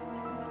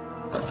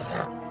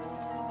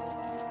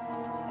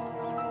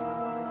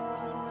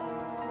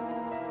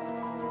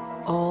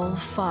 All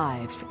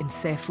 5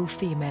 Nsefu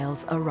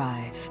females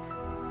arrive.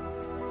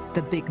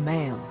 The big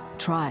male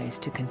tries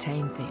to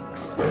contain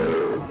things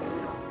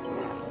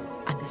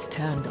and is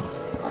turned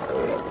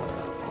on.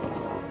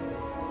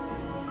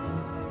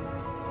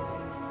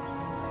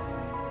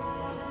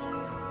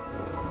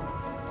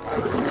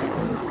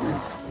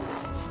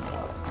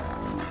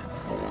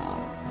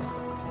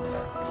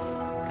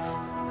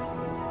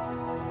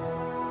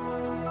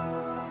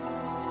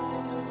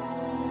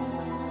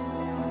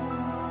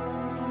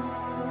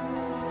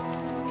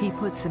 He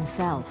puts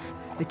himself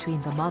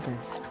between the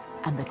mothers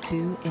and the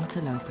 2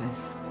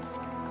 interlopers.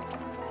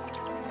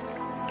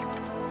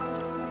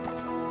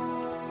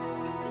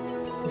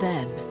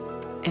 Then,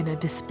 in a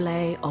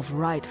display of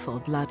rightful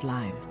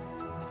bloodline,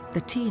 the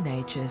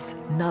teenagers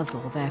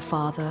nuzzle their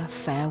father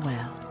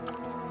farewell.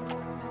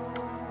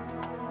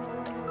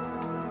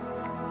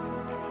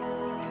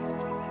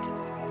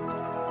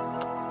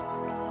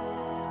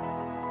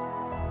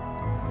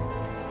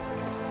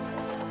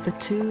 The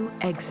 2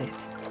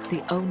 exit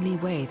the only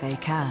way they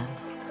can,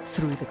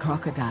 through the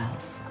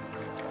crocodiles.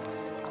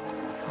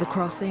 The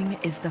crossing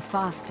is the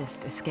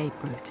fastest escape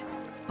route,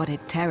 but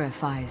it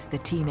terrifies the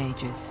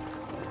teenagers.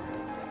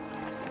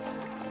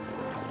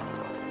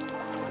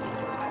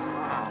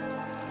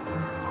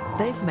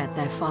 They've met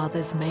their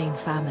father's main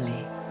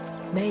family.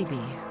 Maybe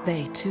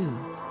they too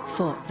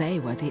thought they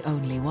were the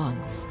only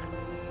ones.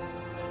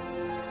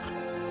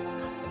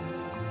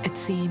 It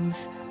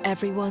seems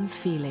Everyone's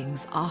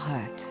feelings are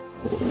hurt.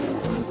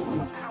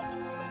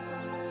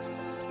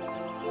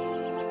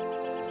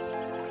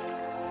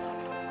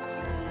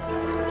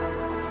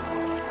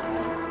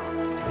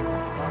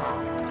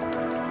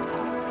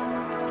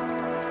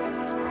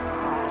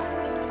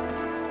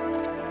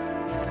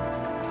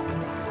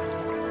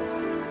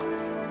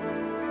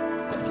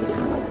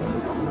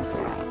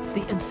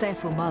 The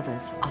Nsefu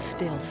mothers are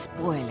still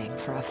spoiling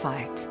for a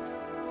fight.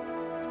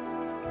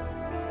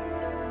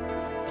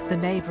 The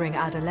neighboring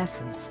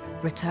adolescents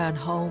return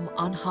home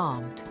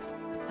unharmed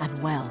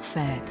and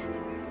well-fed.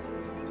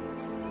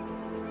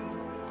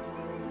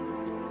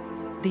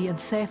 The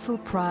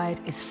Nsefu pride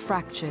is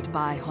fractured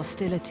by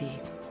hostility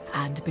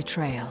and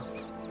betrayal.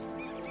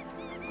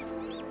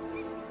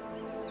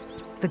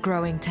 The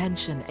growing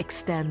tension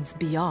extends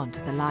beyond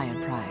the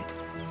lion pride.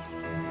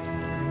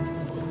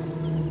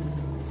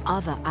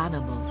 Other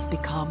animals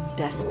become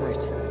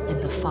desperate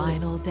in the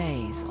final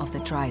days of the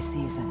dry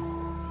season.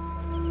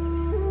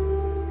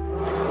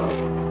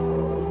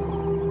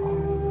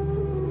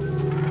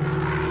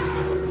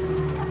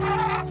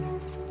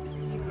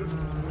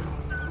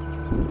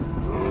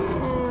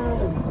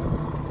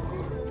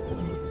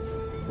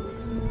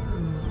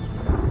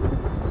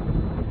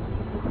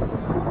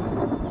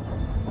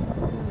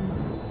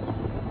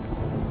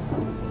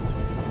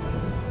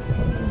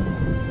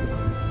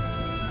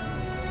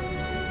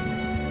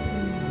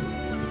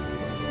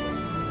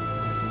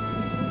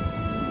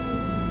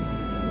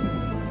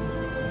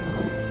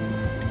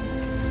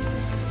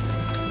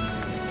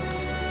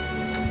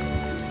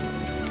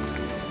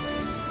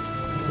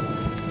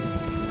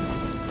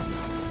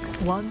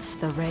 Once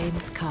the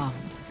rains come,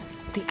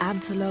 the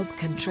antelope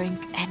can drink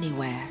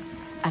anywhere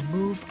and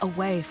move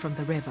away from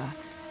the river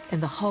in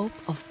the hope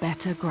of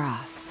better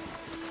grass.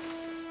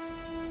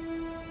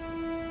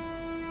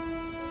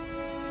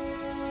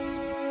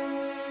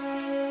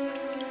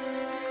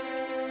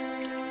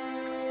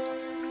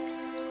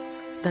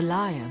 The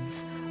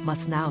lions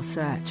must now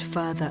search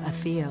further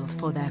afield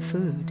for their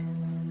food.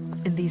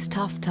 In these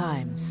tough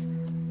times,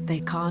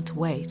 they can't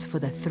wait for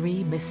the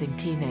 3 missing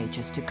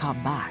teenagers to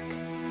come back.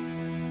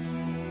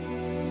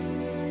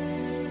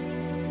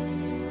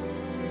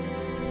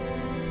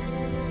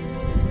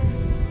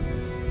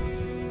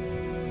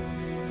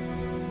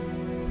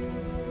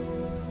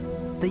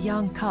 The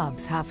young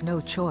cubs have no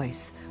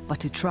choice but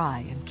to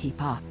try and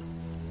keep up.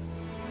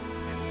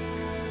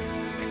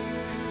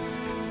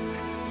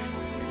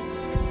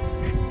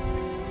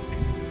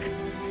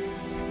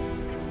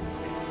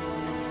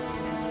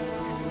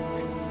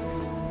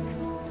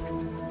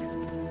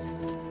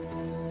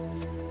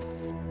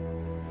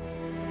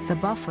 The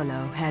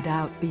buffalo head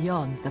out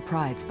beyond the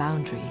pride's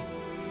boundary.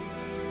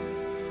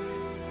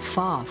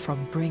 Far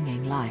from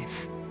bringing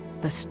life,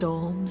 the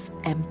storms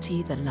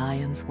empty the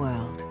lion's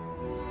world.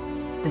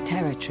 The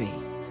territory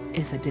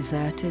is a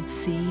deserted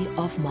sea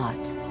of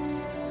mud.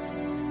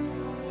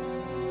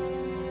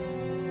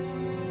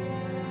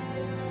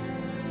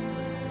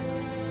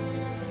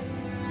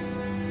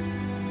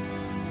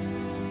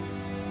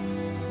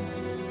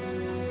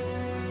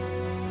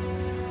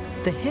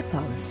 The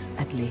hippos,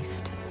 at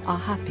least, are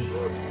happy.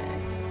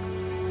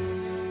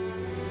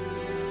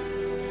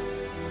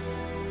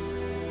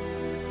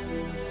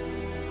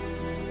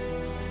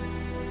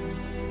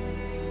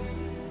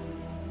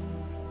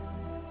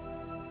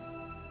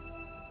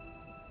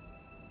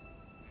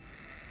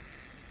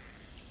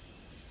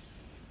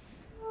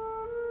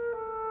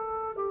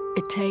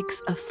 It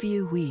takes a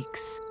few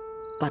weeks,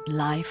 but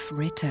life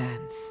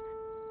returns.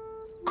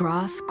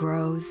 Grass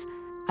grows,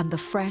 and the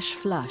fresh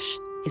flush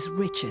is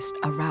richest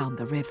around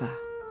the river.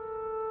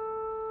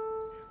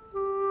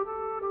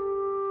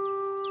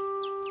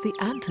 The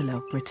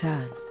antelope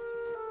return.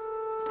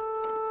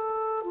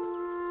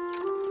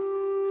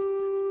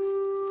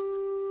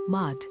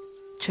 Mud,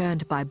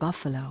 churned by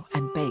buffalo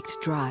and baked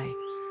dry,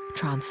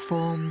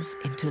 transforms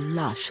into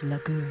lush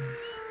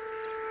lagoons.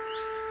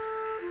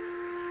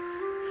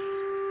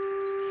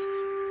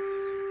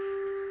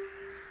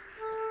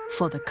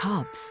 For the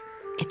cubs,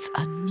 it's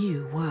a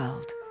new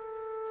world.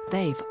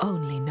 They've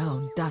only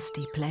known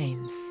dusty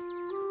plains.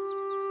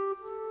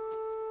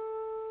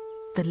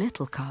 The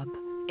little cub,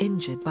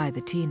 injured by the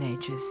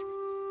teenagers,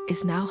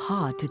 is now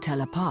hard to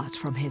tell apart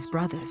from his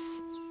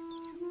brothers.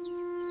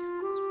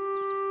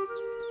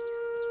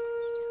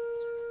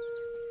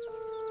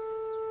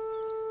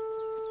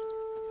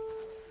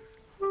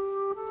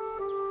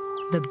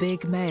 The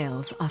big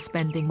males are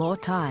spending more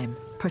time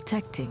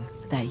protecting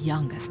their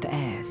youngest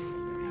heirs.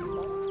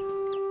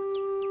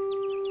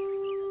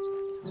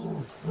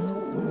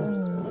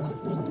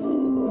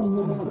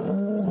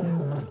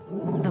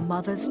 The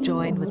mothers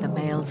join with the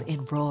males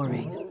in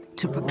roaring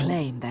to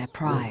proclaim their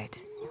pride.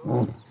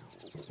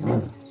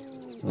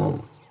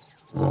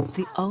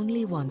 The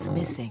only ones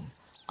missing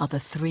are the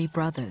 3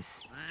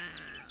 brothers.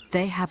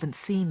 They haven't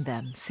seen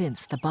them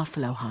since the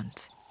buffalo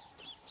hunt.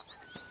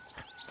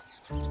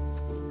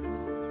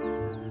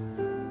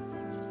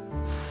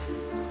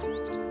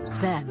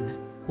 Then,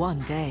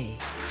 one day,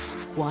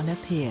 one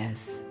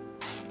appears.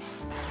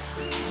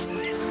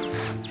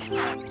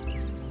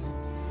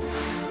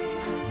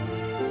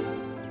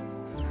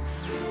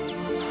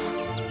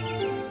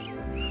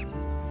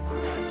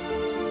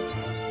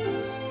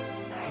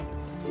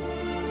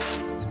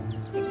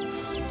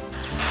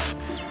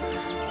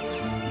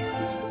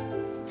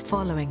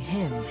 Following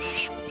him,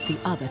 the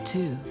other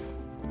two.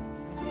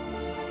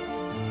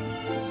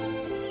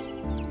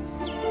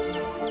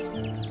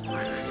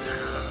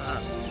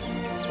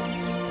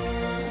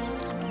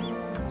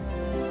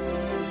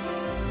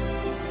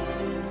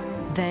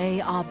 They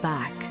are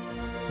back,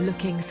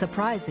 looking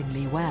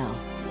surprisingly well.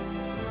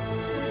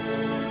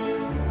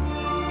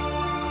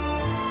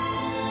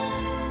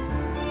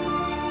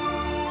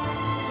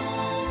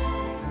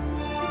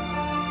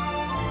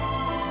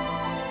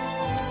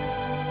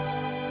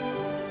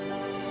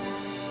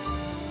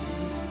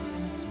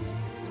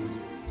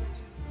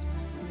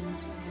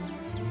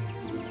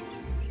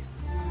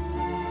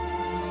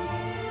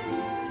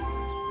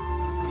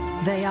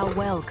 They are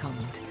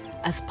welcomed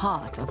as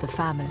part of the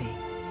family.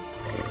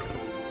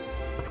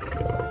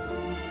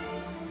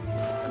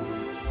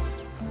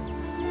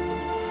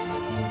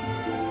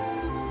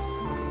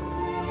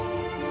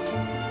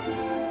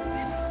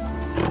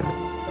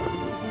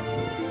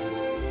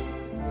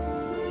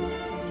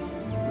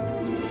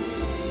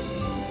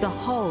 The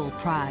whole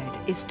pride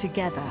is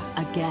together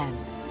again.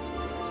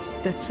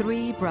 The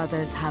three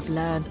brothers have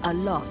learned a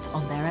lot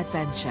on their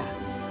adventure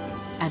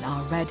and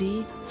are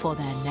ready for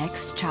their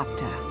next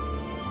chapter.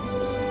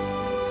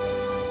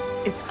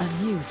 It's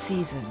a new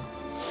season,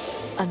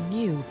 a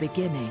new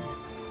beginning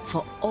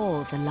for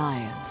all the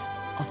lions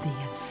of the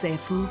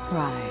Nsefu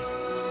pride.